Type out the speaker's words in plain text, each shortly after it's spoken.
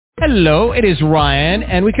Hello, it is Ryan,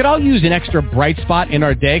 and we could all use an extra bright spot in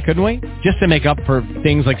our day, couldn't we? Just to make up for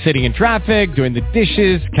things like sitting in traffic, doing the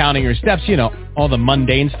dishes, counting your steps, you know, all the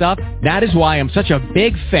mundane stuff. That is why I'm such a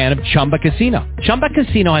big fan of Chumba Casino. Chumba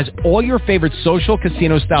Casino has all your favorite social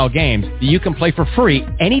casino-style games that you can play for free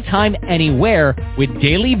anytime, anywhere with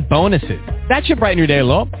daily bonuses. That should brighten your day a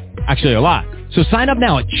little. Actually, a lot. So sign up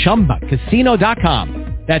now at ChumbaCasino.com.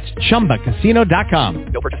 That's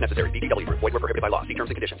ChumbaCasino.com. No purchase necessary. VGW Group. Void where prohibited by law. See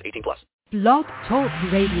terms and conditions. 18+. Blog Talk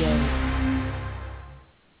Radio.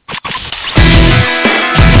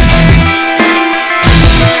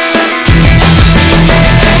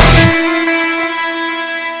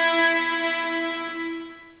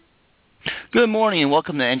 Good morning and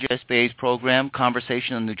welcome to NJSBA's program,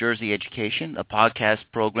 Conversation on New Jersey Education, a podcast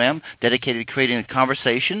program dedicated to creating a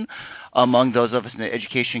conversation among those of us in the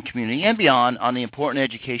education community and beyond on the important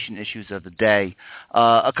education issues of the day.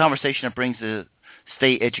 A conversation that brings the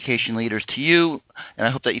state education leaders to you, and I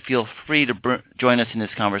hope that you feel free to join us in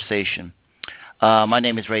this conversation. My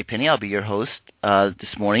name is Ray Pinney. I'll be your host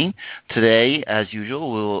this morning. Today, as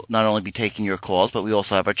usual, we'll not only be taking your calls, but we also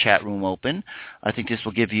have our chat room open. I think this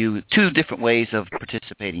will give you two different ways of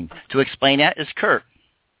participating. To explain that is Kurt.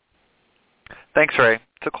 Thanks, Ray.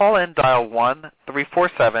 To call in, dial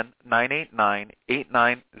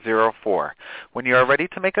 1-347-989-8904. When you are ready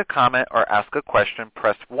to make a comment or ask a question,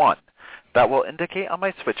 press 1. That will indicate on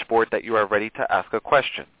my switchboard that you are ready to ask a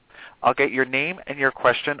question. I'll get your name and your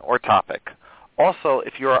question or topic. Also,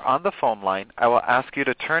 if you are on the phone line, I will ask you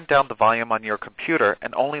to turn down the volume on your computer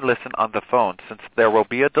and only listen on the phone since there will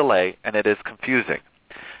be a delay and it is confusing.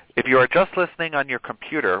 If you are just listening on your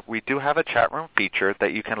computer, we do have a chat room feature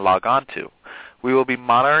that you can log on to. We will be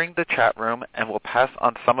monitoring the chat room and will pass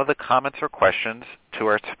on some of the comments or questions to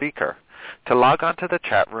our speaker. To log on to the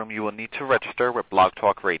chat room, you will need to register with Blog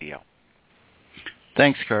Talk Radio.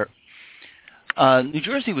 Thanks, Kurt. New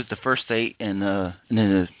Jersey was the first state in the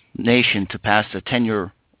nation to pass a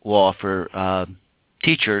tenure law for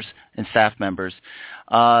teachers and staff members,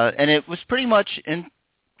 and it was pretty much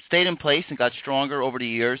stayed in place and got stronger over the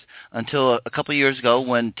years until a couple of years ago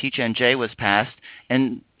when Teach NJ was passed,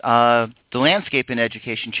 and the landscape in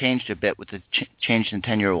education changed a bit with the change in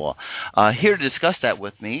tenure law. Here to discuss that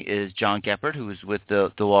with me is John Geppert, who is with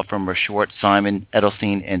the law firm of Schwartz,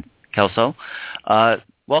 Edelstein and Celso.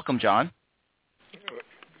 Welcome, John.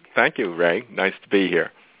 Thank you, Ray. Nice to be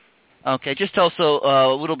here. Okay, just tell us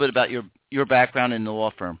a little bit about your background in the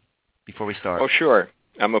law firm before we start. Oh, sure.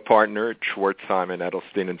 I'm a partner at Schwartz,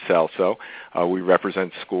 Edelstein and Celso. We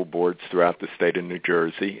represent school boards throughout the state of New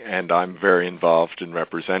Jersey, and I'm very involved in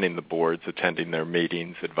representing the boards, attending their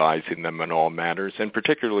meetings, advising them on all matters, and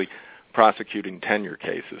particularly prosecuting tenure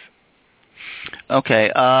cases.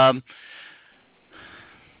 Okay.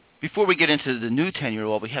 Before we get into the new tenure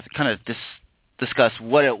law, we have to kind of discuss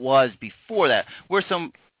what it was before that. What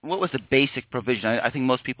was the basic provision? I think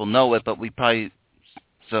most people know it, but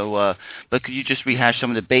but could you just rehash some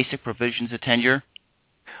of the basic provisions of tenure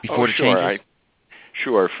before the changes?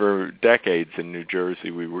 Sure. For decades in New Jersey,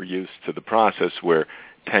 we were used to the process where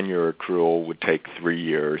tenure accrual would take 3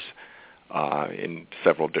 years in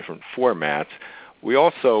several different formats. We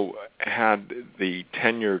also had the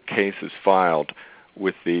tenure cases filed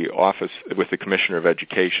with the Commissioner of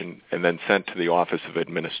Education and then sent to the Office of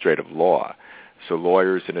Administrative Law. So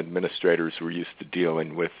lawyers and administrators were used to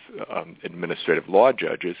dealing with administrative law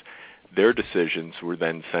judges. Their decisions were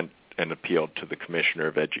then sent and appealed to the Commissioner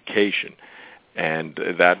of Education. And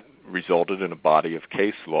that resulted in a body of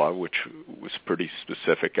case law, which was pretty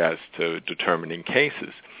specific as to determining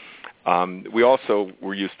cases. We also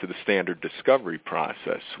were used to the standard discovery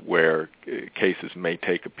process, where cases may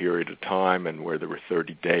take a period of time and where there were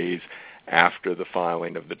 30 days after the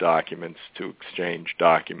filing of the documents to exchange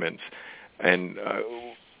documents and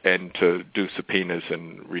to do subpoenas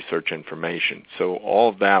and research information. So all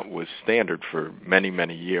of that was standard for many,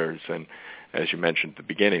 many years. And as you mentioned at the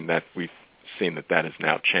beginning, that we've seen that has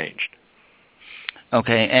now changed.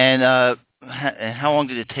 Okay. And how long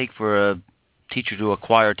did it take for a teacher to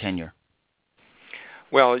acquire tenure?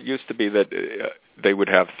 Well, it used to be that they would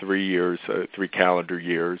have 3 years, 3 calendar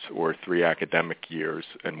years, or 3 academic years,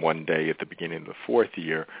 and 1 day at the beginning of the 4th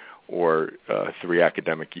year, or 3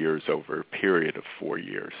 academic years over a period of 4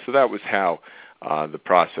 years. So that was how the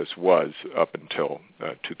process was up until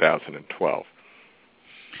 2012.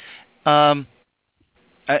 And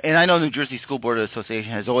I know New Jersey School Board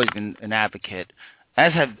Association has always been an advocate,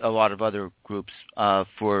 as have a lot of other groups,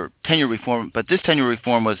 for tenure reform, but this tenure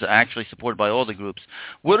reform was actually supported by all the groups.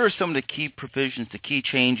 What are some of the key provisions, the key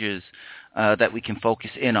changes that we can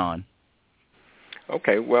focus in on?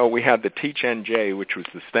 Okay, well, we had the Teach NJ, which was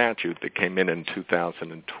the statute that came in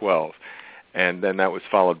 2012, and then that was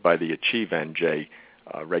followed by the Achieve NJ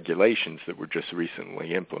regulations that were just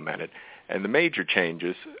recently implemented. And the major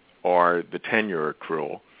changes are the tenure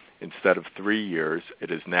accrual. Instead of 3 years, it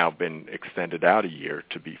has now been extended out a year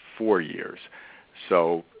to be 4 years.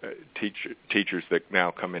 So teachers that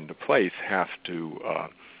now come into place have to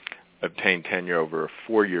obtain tenure over a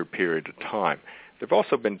 4-year period of time. There have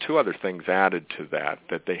also been 2 other things added to that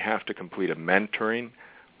they have to complete a mentoring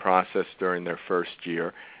process during their first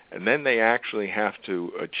year, and then they actually have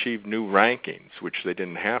to achieve new rankings, which they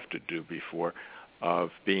didn't have to do before,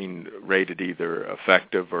 of being rated either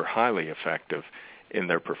effective or highly effective in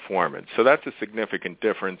their performance. So that's a significant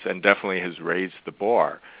difference and definitely has raised the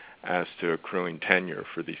bar as to accruing tenure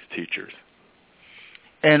for these teachers.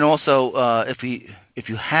 And also, if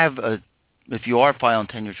you are filing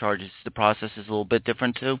tenure charges, the process is a little bit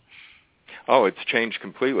different too? Oh, it's changed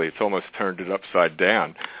completely. It's almost turned it upside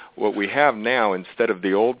down. What we have now, instead of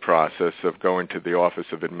the old process of going to the Office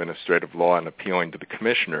of Administrative Law and appealing to the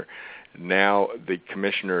commissioner, now the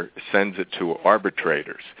commissioner sends it to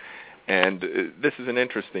arbitrators. And this is an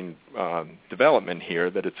interesting development here,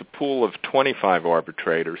 that it's a pool of 25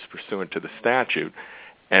 arbitrators pursuant to the statute,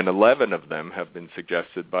 and 11 of them have been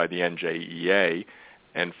suggested by the NJEA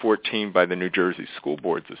and 14 by the New Jersey School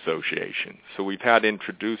Boards Association. So we've had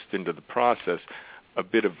introduced into the process a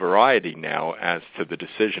bit of variety now as to the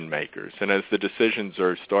decision makers. And as the decisions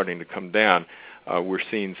are starting to come down, we're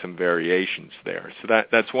seeing some variations there. So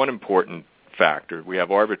that's one important factor. We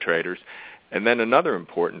have arbitrators. And then another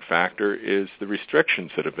important factor is the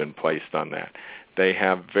restrictions that have been placed on that. They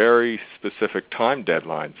have very specific time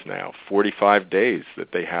deadlines now, 45 days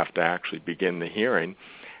that they have to actually begin the hearing,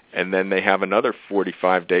 and then they have another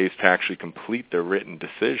 45 days to actually complete their written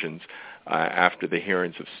decisions after the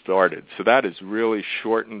hearings have started. So that has really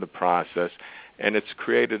shortened the process, and it's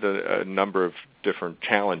created a number of different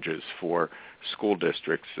challenges for school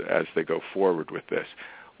districts as they go forward with this.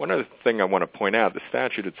 One other thing I want to point out, the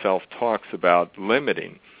statute itself talks about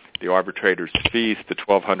limiting the arbitrator's fees to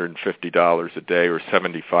 $1,250 a day or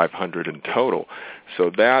 $7,500 in total.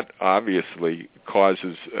 So that obviously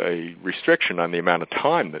causes a restriction on the amount of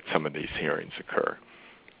time that some of these hearings occur.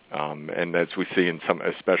 And as we see in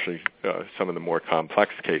especially some of the more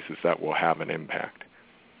complex cases, that will have an impact.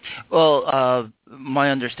 Well, my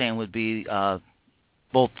understanding would be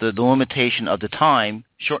both the limitation of the time,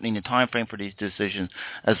 shortening the time frame for these decisions,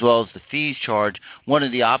 as well as the fees charged. One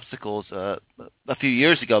of the obstacles a few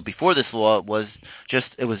years ago, before this law,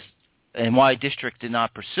 and why district did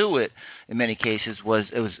not pursue it in many cases, was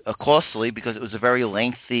it was costly because it was a very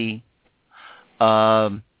lengthy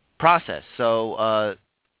process. So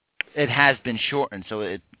it has been shortened. So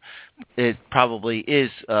it probably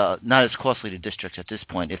is not as costly to districts at this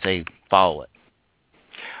point if they follow it.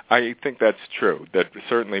 I think that's true, that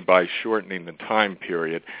certainly by shortening the time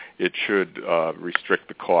period, it should restrict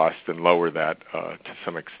the cost and lower that to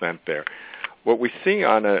some extent there. What we see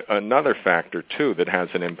on another factor, too, that has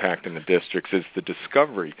an impact in the districts is the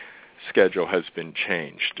discovery schedule has been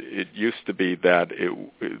changed. It used to be that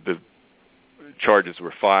the charges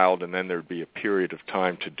were filed and then there would be a period of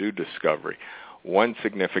time to do discovery. One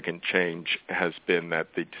significant change has been that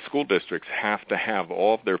the school districts have to have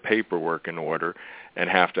all of their paperwork in order and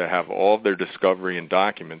have to have all of their discovery and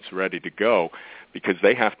documents ready to go, because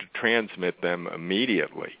they have to transmit them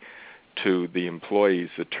immediately to the employee's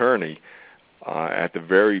attorney at the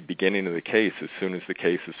very beginning of the case, as soon as the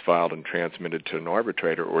case is filed and transmitted to an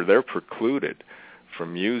arbitrator, or they're precluded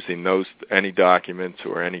from using any documents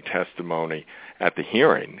or any testimony at the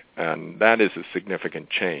hearing. And that is a significant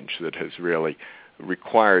change that has really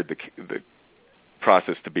required the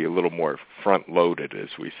process to be a little more front-loaded, as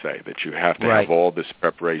we say, that you have to have all this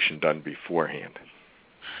preparation done beforehand.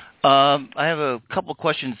 I have a couple of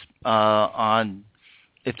questions on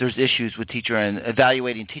if there's issues with teacher and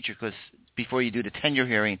evaluating teacher, because before you do the tenure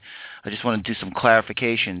hearing, I just want to do some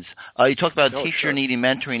clarifications. You talked about a teacher needing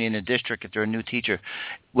mentoring in a district if they're a new teacher.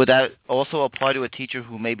 Would that also apply to a teacher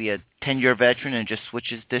who may be a 10-year veteran and just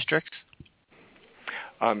switches districts?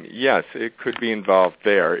 Yes, it could be involved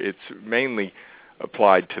there. It's mainly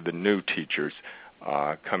applied to the new teachers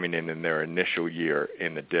coming in their initial year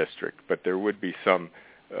in the district, but there would be some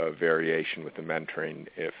variation with the mentoring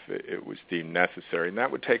if it was deemed necessary, and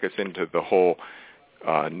that would take us into the whole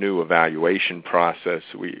new evaluation process.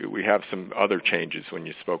 We have some other changes. When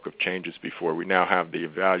you spoke of changes before, we now have the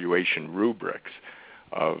evaluation rubrics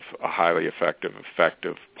of a highly effective,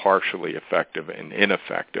 effective, partially effective, and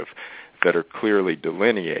ineffective that are clearly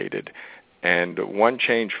delineated. And one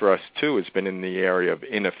change for us, too, has been in the area of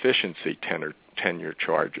inefficiency tenure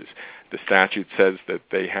charges. The statute says that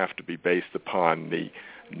they have to be based upon the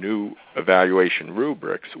new evaluation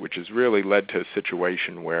rubrics, which has really led to a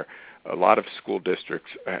situation where a lot of school districts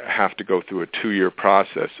have to go through a 2-year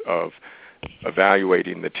process of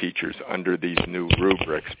evaluating the teachers under these new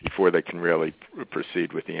rubrics before they can really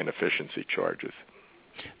proceed with the inefficiency charges.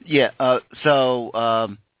 Yeah, so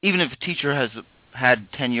even if a teacher has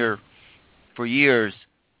had tenure for years,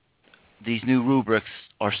 these new rubrics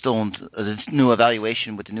are still, this new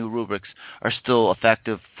evaluation with the new rubrics are still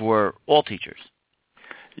effective for all teachers.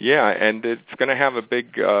 Yeah, and it's going to have a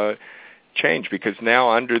big change because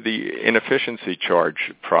now under the inefficiency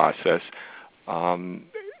charge process,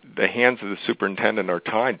 the hands of the superintendent are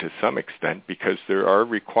tied to some extent because there are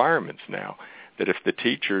requirements now that if the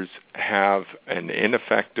teachers have an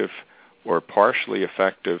ineffective or partially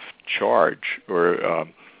effective charge or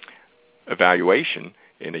evaluation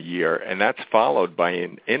in a year, and that's followed by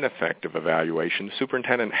an ineffective evaluation, the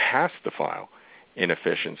superintendent has to file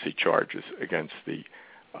inefficiency charges against the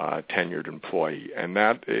tenured employee. And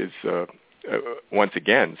that is, once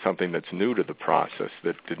again, something that's new to the process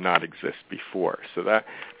that did not exist before. So that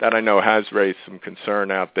I know has raised some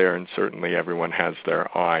concern out there, and certainly everyone has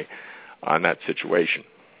their eye on that situation.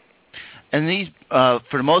 And these, for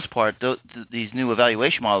the most part, these new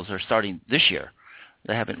evaluation models are starting this year.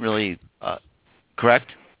 They haven't really,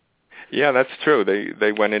 correct? Yeah, that's true.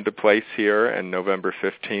 They went into place here, and November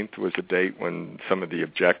 15th was a date when some of the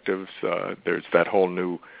objectives, there's that whole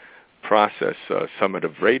new process,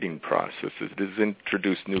 summative rating process. It has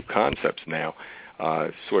introduced new concepts now,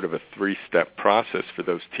 sort of a 3-step process for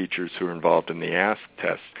those teachers who are involved in the ASK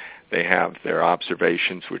test. They have their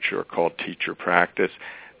observations, which are called teacher practice.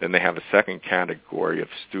 Then they have a second category of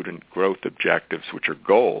student growth objectives, which are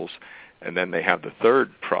goals. And then they have the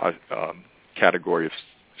third category of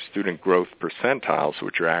student growth percentiles,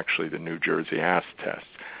 which are actually the New Jersey ASK test.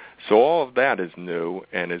 So all of that is new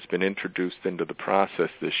and has been introduced into the process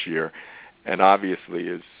this year, and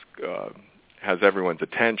obviously has everyone's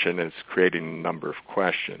attention and is creating a number of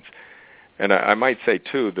questions. And I might say,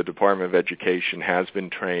 too, the Department of Education has been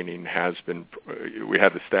training, we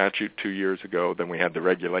had the statute 2 years ago, then we had the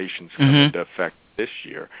regulations come into effect this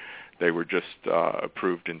year. They were just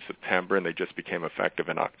approved in September, and they just became effective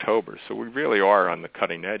in October. So we really are on the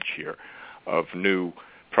cutting edge here of new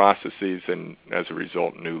processes and, as a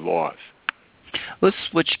result, new laws. Let's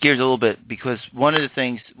switch gears a little bit, because one of the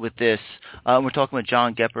things with this, we're talking with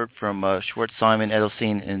John Geppert from Schwartz, Simon,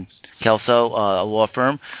 Edelstein and Celso, a law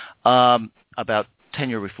firm, about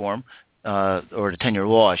tenure reform, or the tenure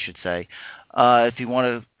law, I should say. If you want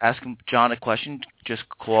to ask John a question, just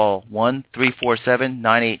call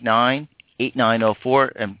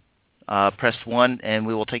 1-347-989-8904 and press 1, and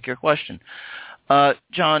we will take your question.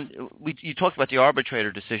 John, you talked about the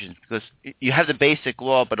arbitrator decisions, because you have the basic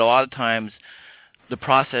law, but a lot of times the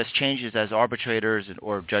process changes as arbitrators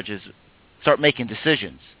or judges start making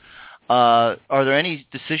decisions. Are there any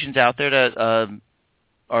decisions out there that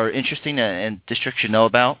are interesting and districts should know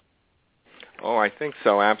about? Oh, I think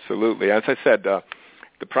so, absolutely. As I said, the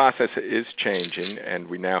process is changing, and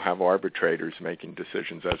we now have arbitrators making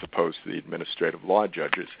decisions as opposed to the administrative law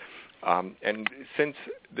judges. And since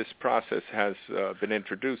this process has been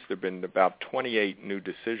introduced, there have been about 28 new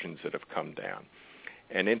decisions that have come down.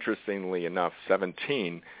 And interestingly enough,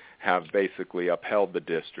 17 have basically upheld the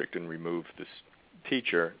district and removed this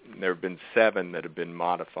teacher. There have been 7 that have been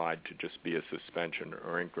modified to just be a suspension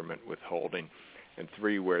or increment withholding, and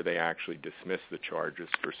 3 where they actually dismissed the charges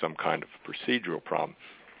for some kind of procedural problem.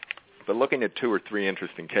 But looking at 2 or 3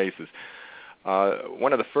 interesting cases,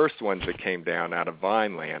 one of the first ones that came down out of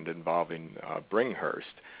Vineland involving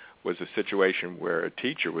Bringhurst was a situation where a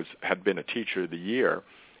teacher had been a teacher of the year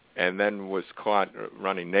and then was caught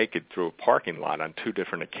running naked through a parking lot on 2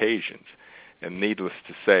 different occasions. And needless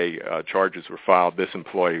to say, charges were filed. This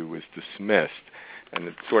employee was dismissed. And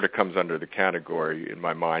it sort of comes under the category, in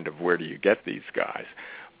my mind, of where do you get these guys.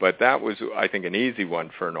 But that was, I think, an easy one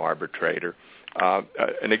for an arbitrator.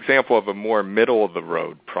 An example of a more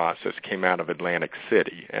middle-of-the-road process came out of Atlantic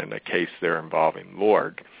City, and a case there involving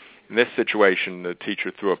Lord. In this situation, the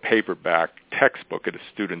teacher threw a paperback textbook at a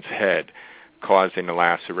student's head, causing a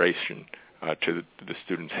laceration to the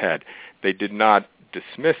student's head. They did not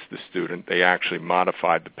dismiss the student. They actually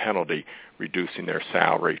modified the penalty, reducing their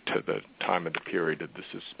salary to the time of the period of the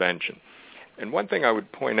suspension. And one thing I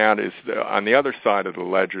would point out is on the other side of the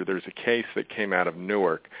ledger, there's a case that came out of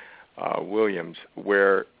Newark, Williams,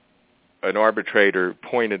 where an arbitrator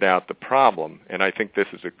pointed out the problem, and I think this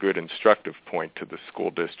is a good instructive point to the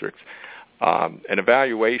school districts. An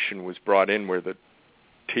evaluation was brought in where the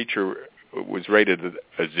teacher was rated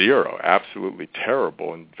a 0, absolutely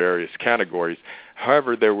terrible in various categories.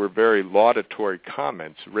 However, there were very laudatory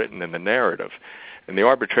comments written in the narrative, and the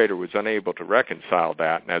arbitrator was unable to reconcile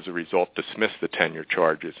that, and as a result dismissed the tenure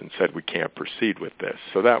charges and said we can't proceed with this.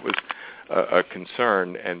 So that was a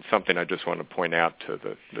concern and something I just want to point out to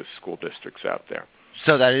the school districts out there.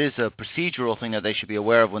 So that is a procedural thing that they should be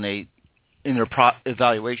aware of when they, in their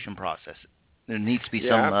evaluation process. There needs to be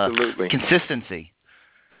some consistency.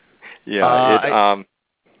 Yeah.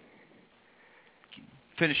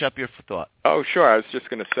 Finish up your thought. Oh, sure. I was just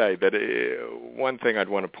going to say that one thing I'd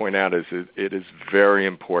want to point out is it is very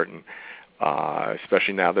important,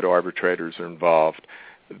 especially now that arbitrators are involved,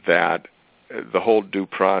 that the whole due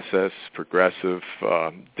process, progressive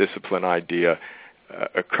discipline idea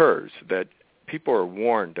occurs, that people are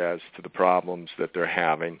warned as to the problems that they're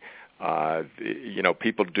having.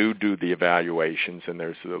 People do the evaluations, and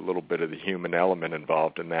there's a little bit of the human element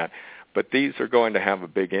involved in that. But these are going to have a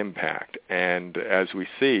big impact. And as we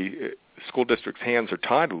see, school districts' hands are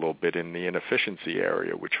tied a little bit in the inefficiency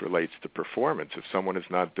area, which relates to performance. If someone is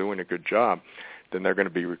not doing a good job, then they're going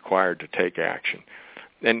to be required to take action.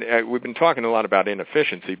 And we've been talking a lot about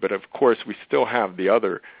inefficiency, but of course we still have the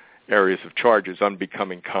other areas of charges,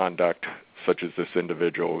 unbecoming conduct, such as this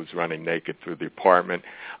individual who's running naked through the apartment.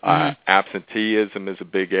 Absenteeism is a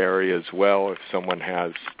big area as well. If someone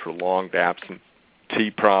has prolonged absentee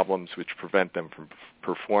problems which prevent them from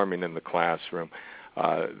performing in the classroom,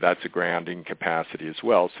 that's a grounding capacity as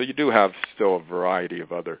well. So you do have still a variety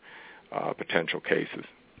of other potential cases.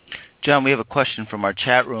 John, we have a question from our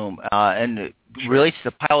chat room, and it relates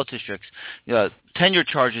to pilot districts. Tenure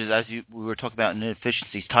charges, as we were talking about in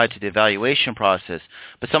inefficiencies, tied to the evaluation process.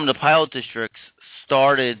 But some of the pilot districts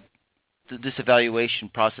started this evaluation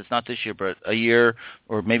process, not this year, but a year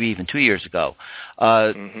or maybe even 2 years ago.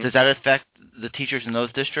 Does that affect the teachers in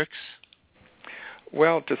those districts?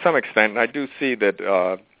 Well, to some extent. I do see that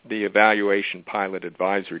the Evaluation Pilot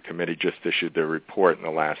Advisory Committee just issued their report in the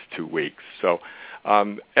last 2 weeks. So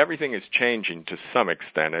everything is changing to some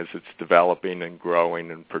extent as it's developing and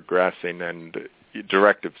growing and progressing, and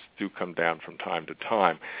directives do come down from time to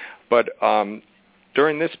time. But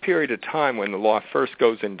during this period of time when the law first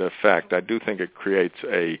goes into effect, I do think it creates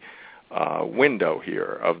a window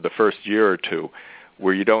here of the first year or two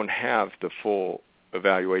where you don't have the full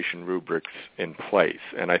evaluation rubrics in place.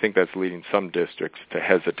 And I think that's leading some districts to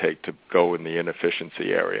hesitate to go in the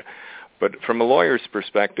inefficiency area. But from a lawyer's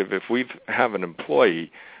perspective, if we have an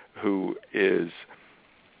employee who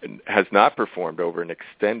has not performed over an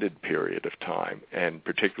extended period of time and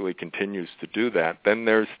particularly continues to do that, then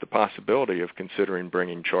there's the possibility of considering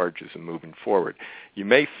bringing charges and moving forward. You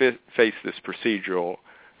may face this procedural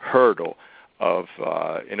hurdle of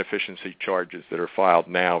inefficiency charges that are filed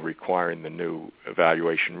now requiring the new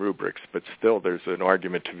evaluation rubrics, but still there's an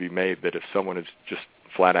argument to be made that if someone has just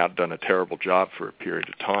flat out done a terrible job for a period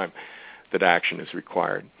of time, that action is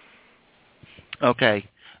required. Okay.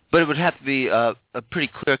 But it would have to be a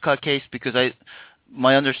pretty clear-cut case, because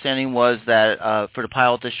my understanding was that for the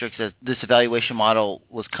pilot districts, that this evaluation model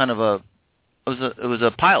was kind of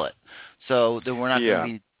a pilot, so there were not going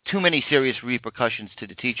to be too many serious repercussions to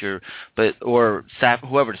the teacher, or staff,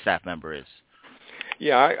 whoever the staff member is.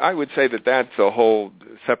 Yeah, I would say that that's a whole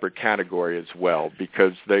separate category as well,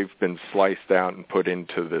 because they've been sliced out and put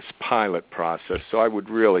into this pilot process. So I would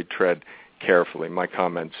really tread carefully. My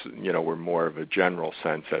comments, were more of a general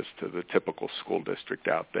sense as to the typical school district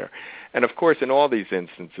out there. And of course, in all these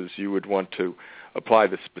instances, you would want to apply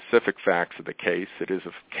the specific facts of the case. It is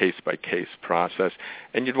a case-by-case process.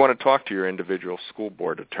 And you'd want to talk to your individual school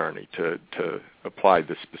board attorney to apply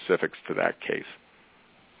the specifics to that case.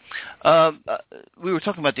 We were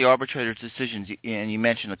talking about the arbitrator's decisions, and you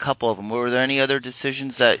mentioned a couple of them. Were there any other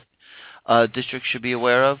decisions that districts should be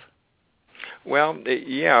aware of? Well,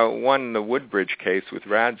 one, the Woodbridge case with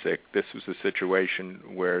Radzik, this was a situation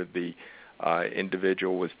where the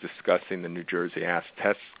individual was discussing the New Jersey Ask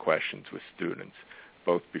test questions with students,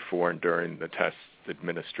 both before and during the test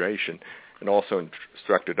administration, and also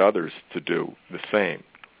instructed others to do the same.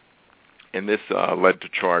 And this led to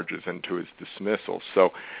charges and to his dismissal.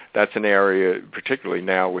 So that's an area, particularly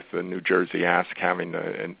now with the New Jersey Ask having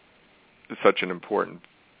such an important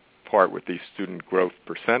part with these student growth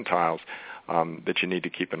percentiles, that you need to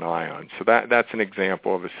keep an eye on. So that's an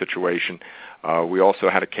example of a situation. We also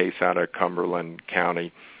had a case out of Cumberland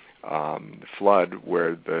County flood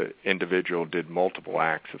where the individual did multiple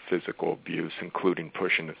acts of physical abuse, including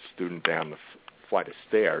pushing a student down the flight of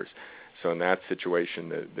stairs. So in that situation,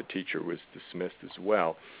 the teacher was dismissed as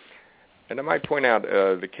well. And I might point out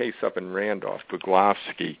the case up in Randolph,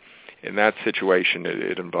 Buglovsky. In that situation,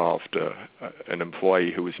 it involved an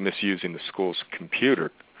employee who was misusing the school's computer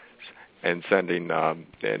and sending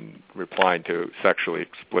and replying to sexually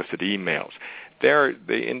explicit emails. There,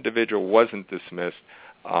 the individual wasn't dismissed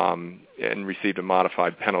and received a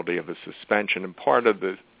modified penalty of a suspension. And part of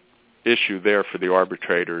the issue there for the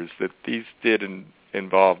arbitrator is that these did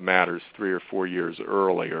involve matters 3 or 4 years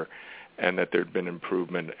earlier, and that there'd been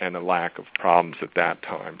improvement and a lack of problems at that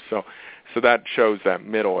time. So that shows that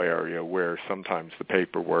middle area where sometimes the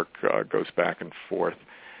paperwork goes back and forth,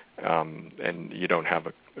 and you don't have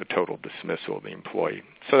a total dismissal of the employee.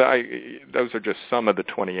 So those are just some of the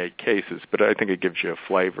 28 cases, but I think it gives you a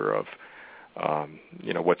flavor of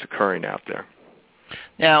what's occurring out there.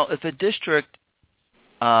 Now, if a district,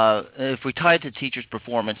 if we tie it to teachers'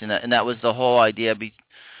 performance, and that was the whole idea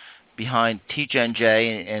behind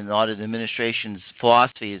TeachNJ and a lot of the administration's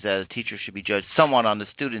philosophy, is that a teacher should be judged somewhat on the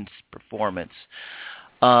student's performance.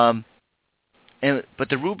 But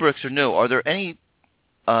the rubrics are new. Are there any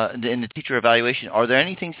in the teacher evaluation? Are there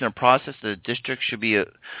any things in the process that a district should be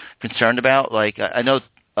concerned about? Like I know,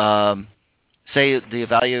 say the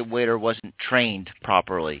evaluator wasn't trained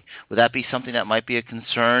properly. Would that be something that might be a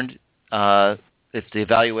concern if the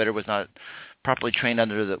evaluator was not properly trained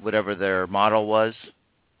under whatever their model was?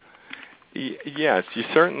 Yes, you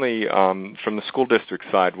certainly, from the school district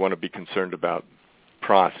side, want to be concerned about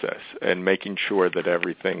process and making sure that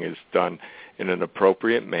everything is done in an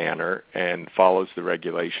appropriate manner and follows the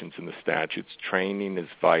regulations and the statutes. Training is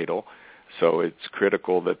vital, so it's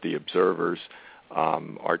critical that the observers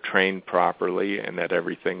are trained properly and that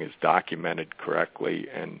everything is documented correctly,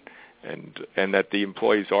 and that the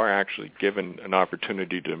employees are actually given an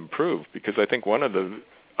opportunity to improve. Because I think one of the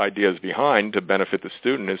ideas behind to benefit the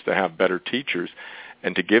student is to have better teachers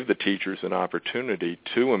and to give the teachers an opportunity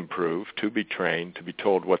to improve, to be trained, to be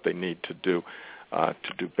told what they need to do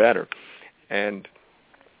better. And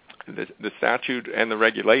the statute and the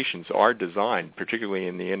regulations are designed, particularly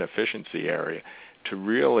in the inefficiency area, to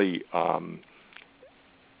really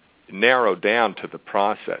narrow down to the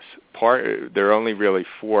process. There are only really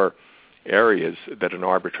 4 areas that an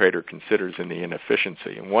arbitrator considers in the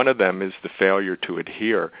inefficiency, and one of them is the failure to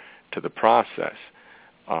adhere to the process,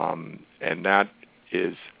 and that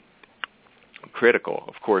is critical.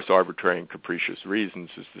 Of course, arbitrary and capricious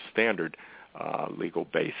reasons is the standard legal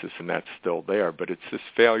basis, and that's still there, but it's this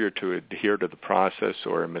failure to adhere to the process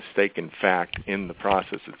or a mistaken fact in the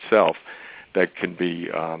process itself that can be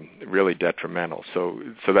really detrimental. So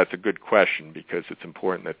that's a good question, because it's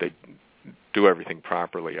important that they do everything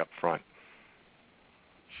properly up front.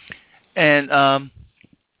 And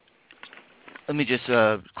let me just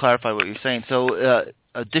clarify what you're saying. So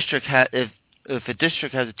a district if a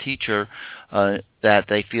district has a teacher that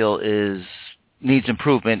they feel needs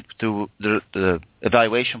improvement through the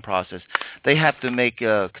evaluation process, they have to make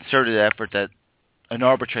a concerted effort that an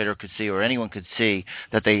arbitrator could see or anyone could see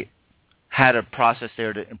that they had a process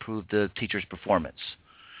there to improve the teacher's performance.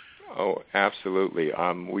 Oh, absolutely.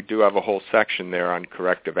 We do have a whole section there on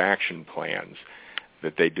corrective action plans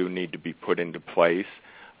that they do need to be put into place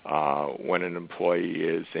when an employee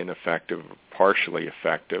is ineffective or partially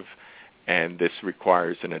effective, and this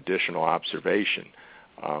requires an additional observation.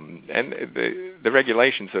 And the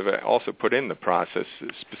regulations have also put in the process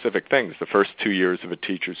specific things. The first 2 years of a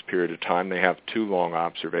teacher's period of time, they have 2 long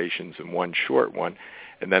observations and 1 short one.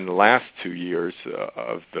 And then the last 2 years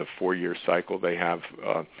of the 4-year cycle, they have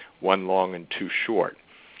 1 long and 2 short.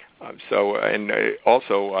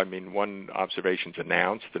 Also, I mean, 1 observation's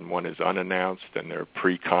announced and 1 is unannounced, and there are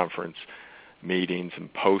pre-conference meetings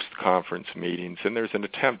and post-conference meetings, and there's an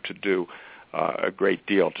attempt to do a great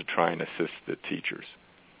deal to try and assist the teachers.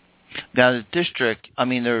 Now, the district, I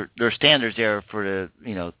mean, there are standards there for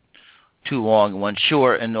the, 2 long and 1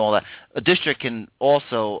 short and all that. A district can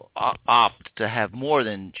also opt to have more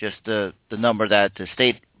than just the number that the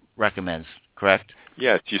state recommends, correct?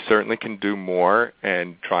 Yes, you certainly can do more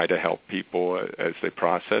and try to help people as they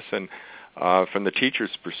process. And from the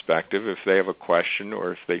teacher's perspective, if they have a question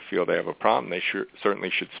or if they feel they have a problem, they certainly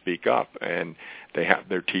should speak up. And they have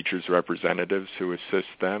their teachers' representatives who assist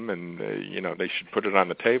them, and they should put it on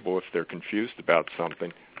the table if they're confused about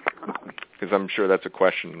something, because I'm sure that's a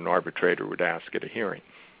question an arbitrator would ask at a hearing.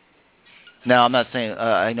 Now, I'm not saying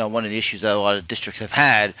I know one of the issues that a lot of districts have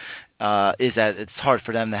had is that it's hard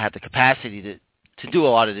for them to have the capacity to do a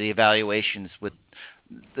lot of the evaluations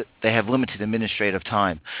they have limited administrative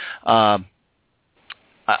time.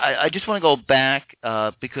 I just want to go back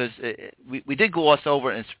because we did gloss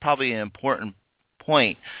over, and it's probably an important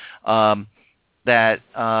point, that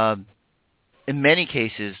in many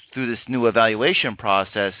cases, through this new evaluation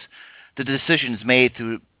process, the decision is made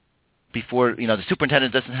before, the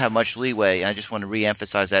superintendent doesn't have much leeway. And I just want to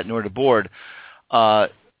reemphasize that, nor the board.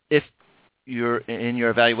 If you're in your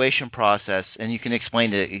evaluation process, and you can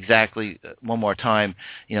explain it exactly one more time,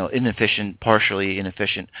 inefficient, partially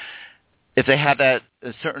inefficient. If they have that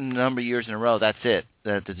a certain number of years in a row, that's it.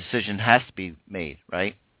 That the decision has to be made,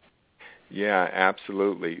 right? Yeah,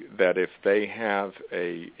 absolutely. That if they have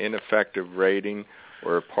a ineffective rating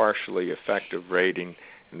or a partially effective rating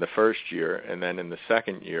in the first year, and then in the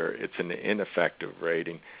second year it's an ineffective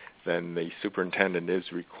rating, then the superintendent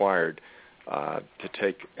is required to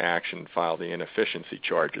take action, file the inefficiency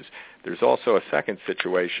charges. There's also a second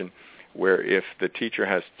situation where if the teacher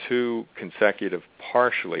has 2 consecutive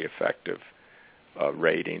partially effective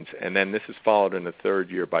ratings, and then this is followed in the third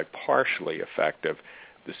year by partially effective,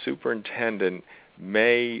 the superintendent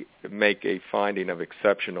may make a finding of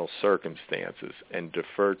exceptional circumstances and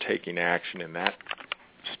defer taking action in that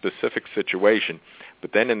specific situation.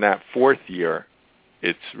 But then in that fourth year,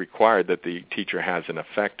 it's required that the teacher has an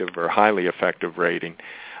effective or highly effective rating.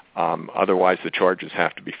 Otherwise, the charges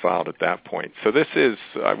have to be filed at that point. So this is,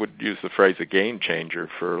 I would use the phrase, a game changer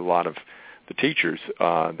for a lot of the teachers,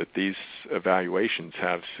 that these evaluations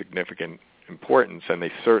have significant importance, and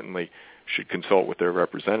they certainly should consult with their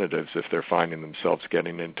representatives if they're finding themselves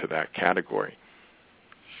getting into that category.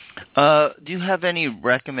 Do you have any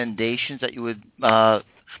recommendations that you would,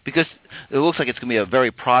 because it looks like it's going to be a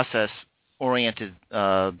very process-oriented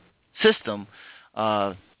system,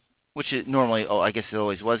 which it normally, I guess it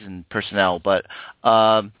always was in personnel, but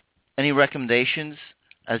any recommendations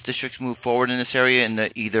as districts move forward in this area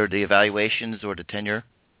in either the evaluations or the tenure?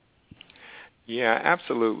 Yeah,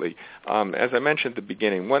 absolutely. As I mentioned at the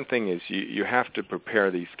beginning, one thing is you have to prepare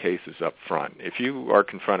these cases up front. If you are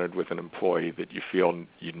confronted with an employee that you feel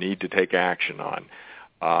you need to take action on,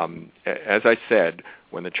 as I said,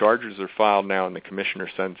 when the charges are filed now and the commissioner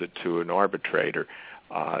sends it to an arbitrator,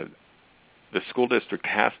 the school district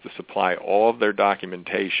has to supply all of their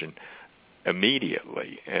documentation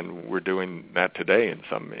immediately, and we're doing that today in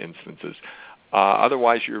some instances.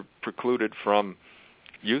 Otherwise, you're precluded from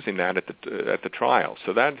using that at the trial.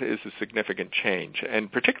 So that is a significant change.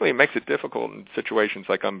 And particularly it makes it difficult in situations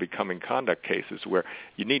like unbecoming conduct cases where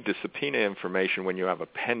you need to subpoena information when you have a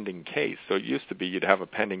pending case. So it used to be you'd have a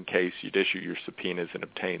pending case, you'd issue your subpoenas and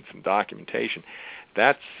obtain some documentation.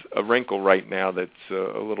 That's a wrinkle right now that's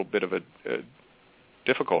a little bit of a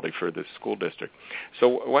difficulty for the school district.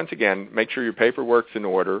 So once again, make sure your paperwork's in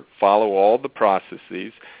order, follow all the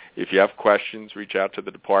processes. If you have questions, reach out to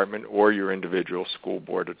the department or your individual school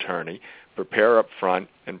board attorney. Prepare up front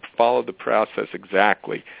and follow the process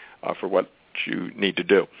exactly for what you need to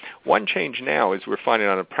do. One change now is we're finding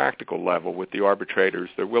on a practical level with the arbitrators,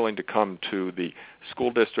 they're willing to come to the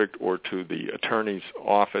school district or to the attorney's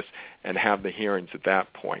office and have the hearings at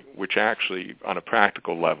that point, which actually on a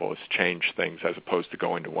practical level has changed things as opposed to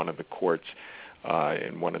going to one of the courts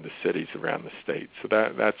in one of the cities around the state. So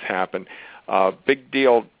that's happened. Big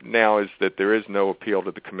deal now is that there is no appeal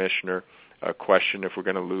to the commissioner. A question if we're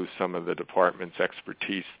going to lose some of the department's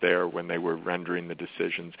expertise there when they were rendering the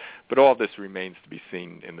decisions. But all this remains to be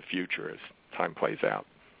seen in the future as time plays out.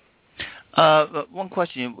 One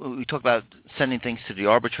question, we talked about sending things to the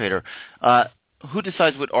arbitrator. Who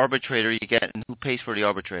decides what arbitrator you get and who pays for the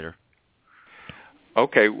arbitrator?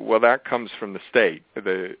 Okay, well that comes from the state.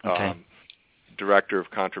 The Director of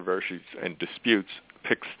Controversies and Disputes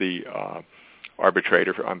picks the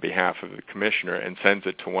arbitrator on behalf of the commissioner and sends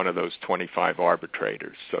it to one of those 25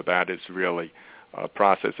 arbitrators. So that is really a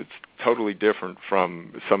process. It's totally different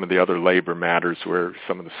from some of the other labor matters where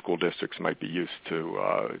some of the school districts might be used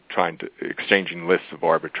to exchanging lists of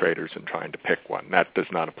arbitrators and trying to pick one. That does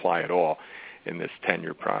not apply at all in this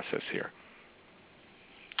tenure process here.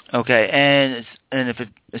 Okay, and if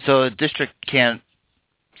so a district can't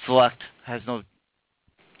select, has no,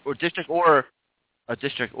 or district or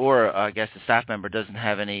I guess a staff member doesn't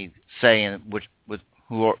have any say in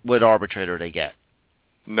what arbitrator they get.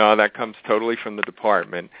 No, that comes totally from the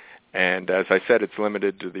department. And as I said, it's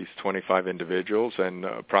limited to these 25 individuals, and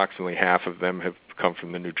approximately half of them have come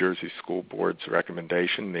from the New Jersey School Board's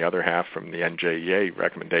recommendation, the other half from the NJEA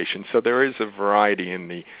recommendation. So there is a variety in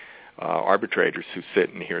the arbitrators who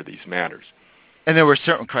sit and hear these matters. And there were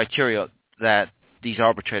certain criteria that these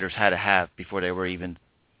arbitrators had to have before they were even...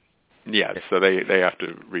 Yes, so they have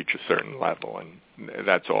to reach a certain level, and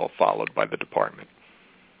that's all followed by the department.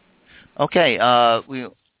 Okay, we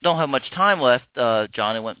don't have much time left,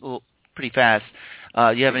 John. It went pretty fast.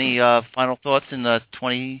 Do you have any final thoughts in the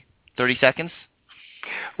 20, 30 seconds?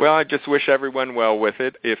 Well, I just wish everyone well with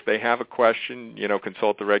it. If they have a question,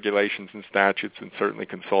 consult the regulations and statutes, and certainly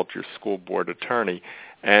consult your school board attorney.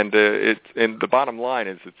 And the bottom line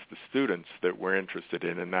is it's the students that we're interested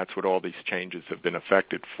in, and that's what all these changes have been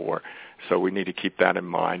affected for. So we need to keep that in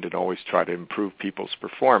mind and always try to improve people's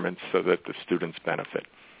performance so that the students benefit.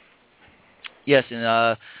 Yes, and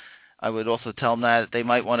I would also tell them that they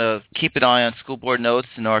might want to keep an eye on school board notes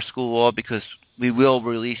in our school law, because we will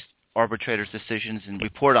release arbitrators' decisions and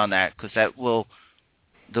report on that, because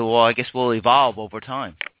the law, I guess, will evolve over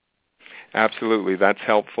time. Absolutely. That's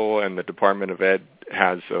helpful, and the Department of Ed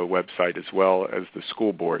has a website as well as the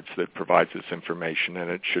school boards that provides this information, and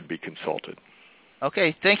it should be consulted.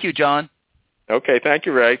 Okay. Thank you, John. Okay. Thank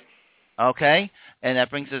you, Ray. Okay. And that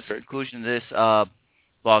brings us to the conclusion of this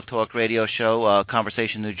Blog Talk Radio show,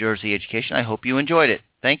 Conversation New Jersey Education. I hope you enjoyed it.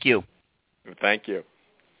 Thank you. Thank you.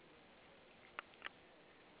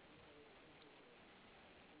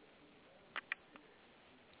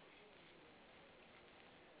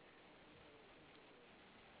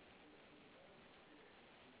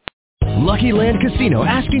 Lucky Land Casino,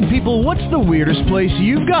 asking people, what's the weirdest place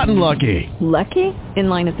you've gotten lucky? Lucky? In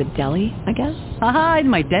line at the deli, I guess? Aha, in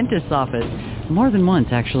my dentist's office. More than once,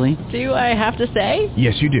 actually. Do I have to say?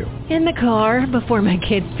 Yes, you do. In the car before my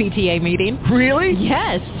kids' PTA meeting. Really?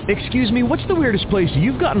 Yes. Excuse me, what's the weirdest place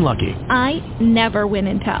you've gotten lucky? I never win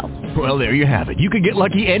and tell. Well, there you have it. You can get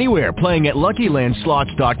lucky anywhere, playing at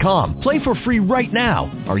LuckyLandSlots.com. Play for free right now.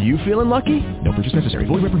 Are you feeling lucky? No purchase necessary.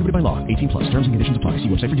 Void where prohibited by law. 18+. Terms and conditions apply. See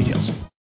website for details.